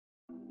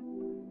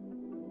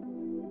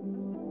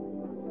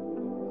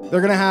They're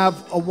gonna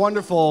have a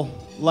wonderful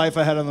life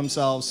ahead of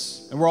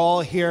themselves. And we're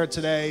all here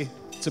today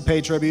to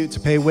pay tribute, to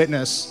pay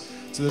witness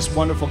to this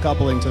wonderful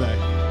coupling today.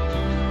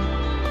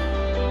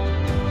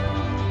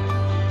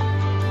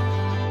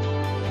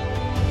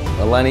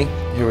 Eleni,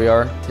 here we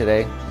are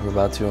today. We're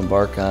about to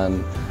embark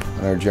on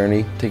our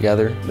journey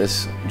together,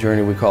 this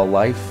journey we call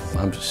life.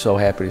 I'm just so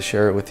happy to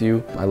share it with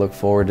you. I look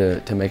forward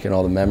to making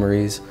all the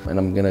memories, and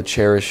I'm gonna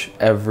cherish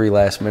every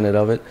last minute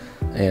of it,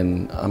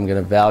 and I'm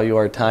gonna value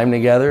our time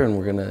together, and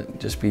we're gonna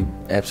just be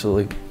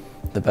absolutely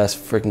the best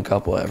freaking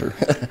couple ever.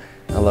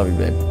 I love you,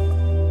 babe.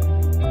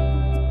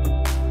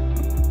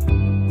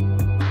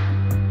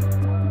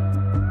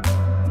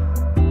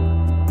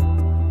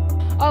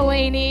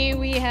 Eleni,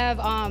 we have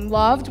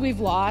loved, we've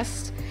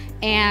lost,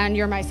 and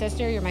you're my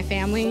sister, you're my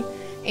family,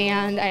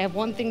 and I have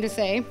one thing to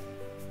say.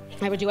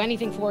 I would do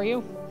anything for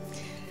you.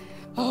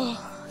 Oh,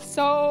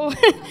 so,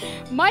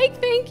 Mike,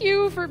 thank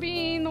you for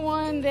being the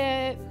one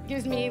that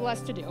gives me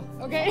less to do,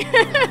 okay?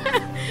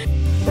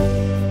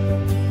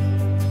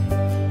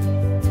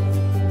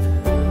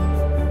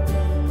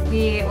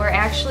 We were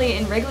actually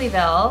in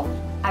Wrigleyville.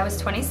 I was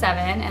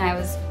 27 and I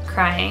was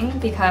crying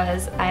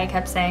because I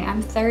kept saying,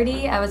 I'm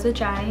 30. I was with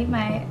Johnny,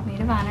 my maid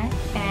of honor,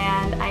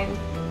 and I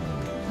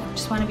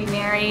just want to be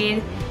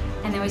married.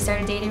 And then we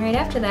started dating right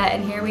after that,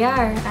 and here we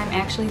are. I'm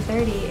actually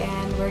 30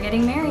 and we're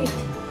getting married,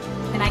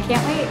 and I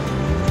can't wait.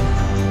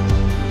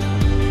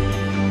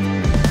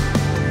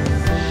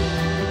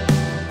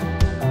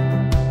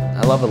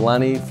 I love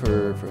Eleni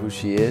for who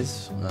she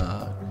is.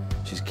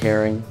 She's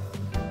caring,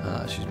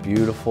 she's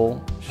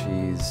beautiful,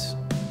 she's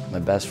my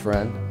best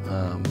friend.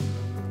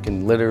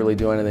 Can literally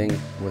do anything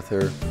with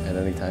her at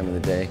any time of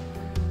the day.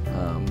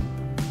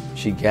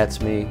 She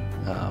gets me.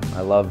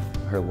 I love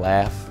her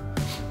laugh.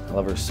 I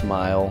love her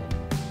smile.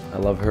 I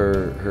love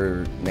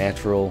her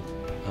natural,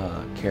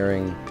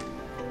 caring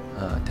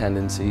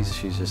tendencies.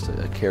 She's just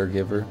a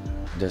caregiver.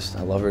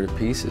 I love her to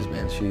pieces,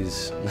 man.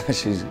 She's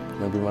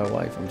gonna be my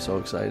wife. I'm so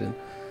excited.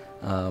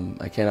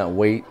 I cannot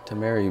wait to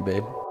marry you,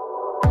 babe.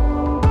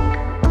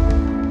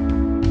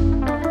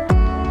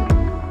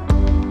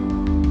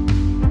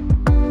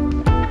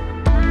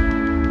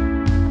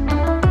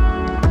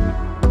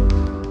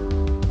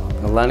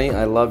 Eleni,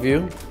 I love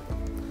you.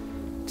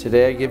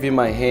 Today I give you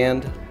my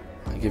hand,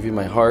 I give you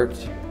my heart,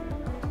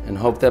 and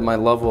hope that my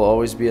love will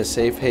always be a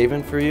safe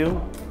haven for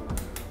you.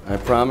 I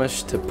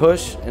promise to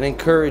push and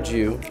encourage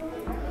you,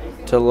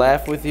 to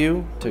laugh with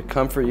you, to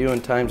comfort you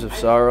in times of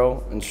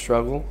sorrow and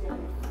struggle.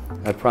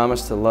 I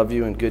promise to love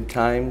you in good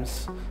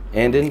times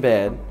and in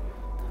bad.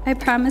 I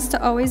promise to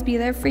always be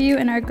there for you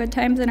in our good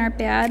times and our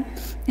bad,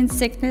 in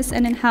sickness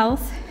and in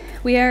health.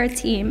 We are a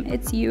team.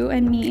 It's you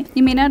and me.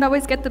 You may not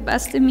always get the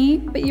best of me,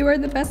 but you are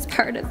the best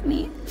part of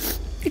me.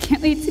 I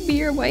can't wait to be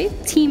your wife,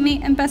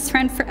 teammate, and best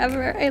friend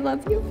forever. I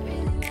love you.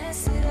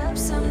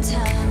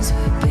 Sometimes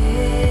we're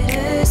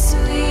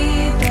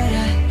bittersweet, but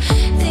I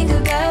think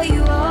about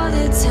you all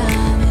the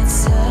time.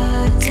 It's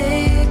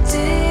addicting.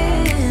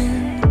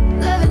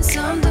 Loving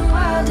something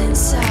wild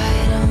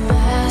inside, a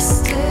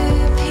masterpiece.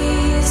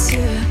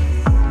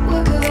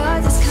 Work of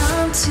art that's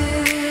come to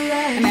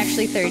life. I'm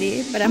actually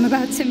 30, but I'm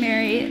about to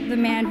marry the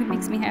man who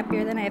makes me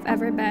happier than I've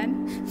ever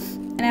been.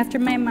 And after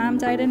my mom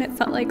died and it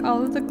felt like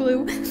all of the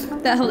glue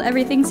that held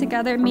everything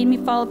together made me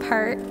fall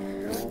apart,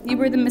 you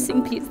were the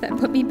missing piece that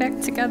put me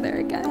back together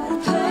again.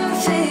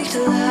 Perfect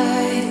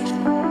life.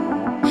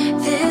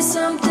 There's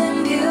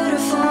something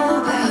beautiful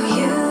about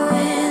you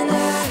and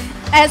I.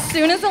 As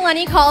soon as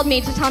Eleni called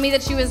me to tell me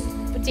that she was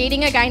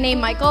dating a guy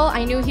named Michael,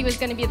 I knew he was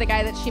going to be the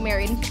guy that she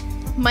married.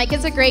 Mike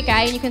is a great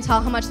guy, and you can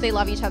tell how much they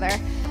love each other.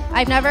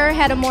 I've never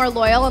had a more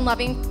loyal and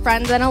loving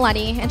friend than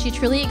Eleni, and she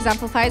truly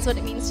exemplifies what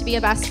it means to be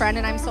a best friend,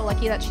 and I'm so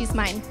lucky that she's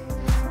mine.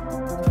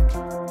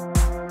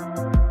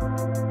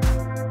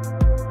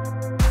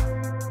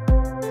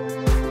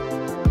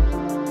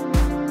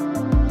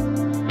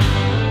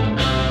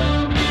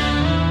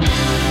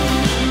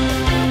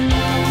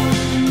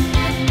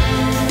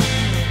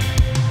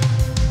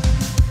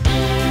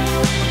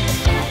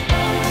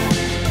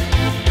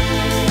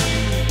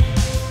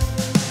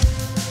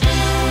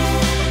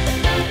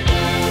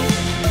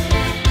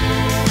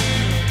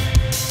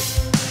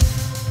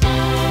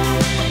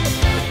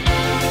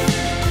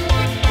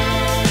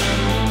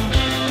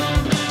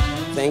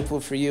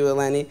 Thankful for you,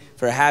 Eleni,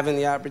 for having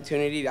the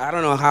opportunity. I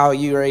don't know how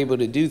you were able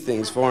to do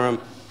things for him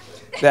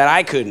that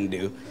I couldn't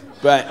do,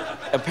 but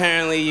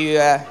apparently you.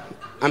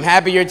 I'm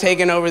happy you're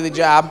taking over the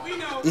job.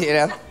 You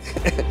know.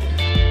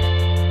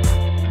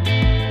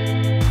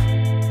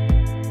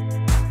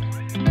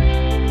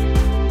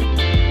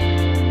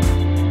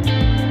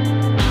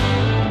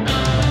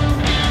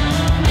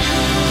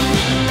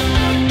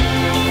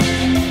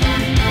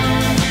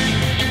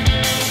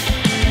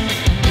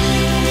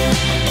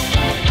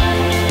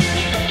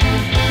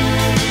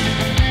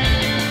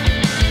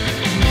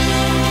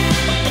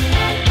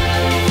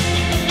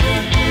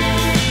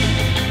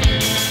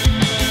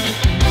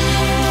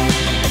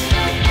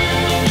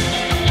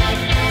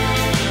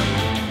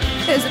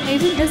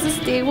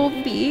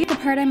 will be. The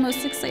part I'm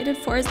most excited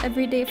for is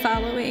every day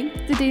following.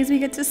 The days we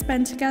get to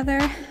spend together,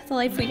 the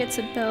life we get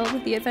to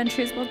build, the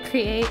adventures we'll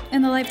create,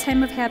 and the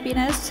lifetime of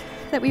happiness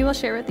that we will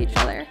share with each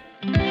other.